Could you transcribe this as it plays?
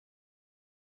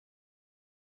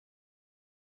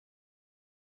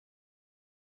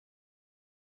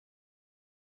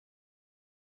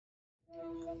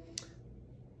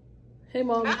Hey,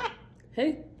 Mom. Hi.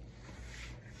 Hey.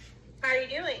 How are you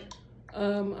doing?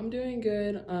 I'm doing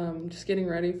good. Just getting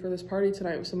ready for this party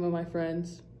tonight with some of my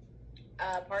friends.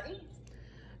 Party?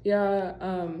 Yeah,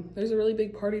 there's a really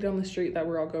big party down the street that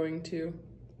we're all going to.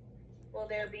 Will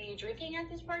there be drinking at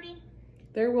this party?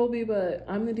 There will be, but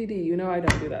I'm the DD. You know I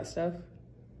don't do that stuff.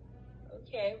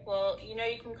 Okay, well, you know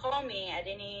you can call me at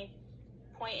any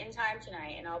point in time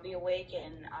tonight, and I'll be awake,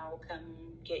 and I'll come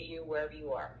get you wherever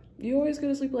you are. You always go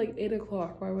to sleep like 8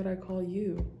 o'clock. Why would I call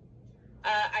you?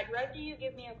 I'd rather you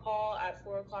give me a call at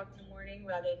 4 o'clock in the morning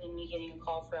rather than me getting a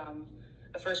call from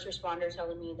a first responder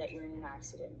telling me that you're in an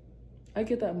accident. I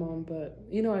get that, Mom, but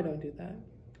you know I don't do that.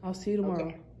 I'll see you tomorrow.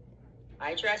 Okay.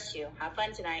 I trust you. Have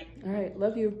fun tonight. All right,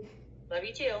 love you. Love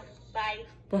you too. Bye.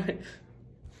 Bye.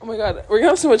 Oh my God, we're gonna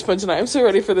have so much fun tonight. I'm so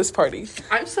ready for this party.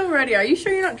 I'm so ready. Are you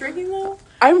sure you're not drinking though?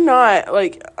 I'm not,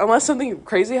 like, unless something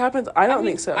crazy happens, I don't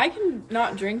think so. I can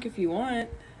not drink if you want.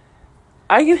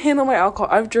 I can handle my alcohol.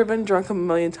 I've driven drunk a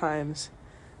million times.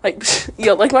 Like,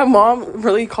 yeah, like my mom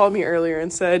really called me earlier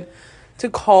and said to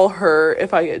call her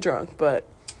if I get drunk, but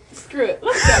Screw it.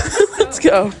 Let's go. let's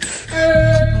go.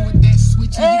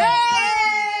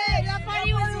 That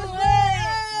party was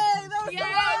lit! Yeah!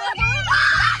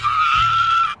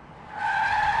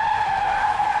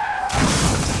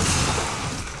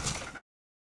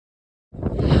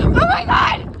 Oh my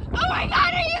god! Oh my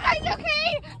god, are you guys okay?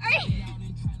 Are you...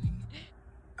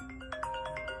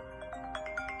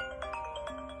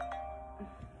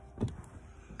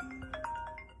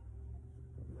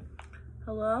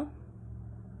 Hello?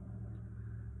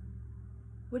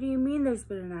 What do you mean there's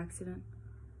been an accident?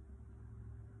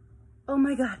 Oh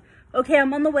my god. Okay,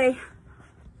 I'm on the way.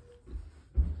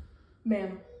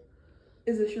 Ma'am,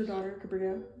 is this your daughter,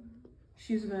 Cabrillo?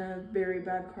 She's been in a very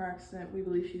bad car accident. We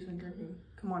believe she's been drinking.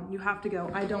 Come on, you have to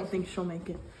go. I don't think she'll make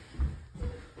it.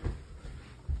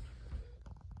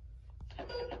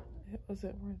 Was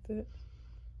it worth it?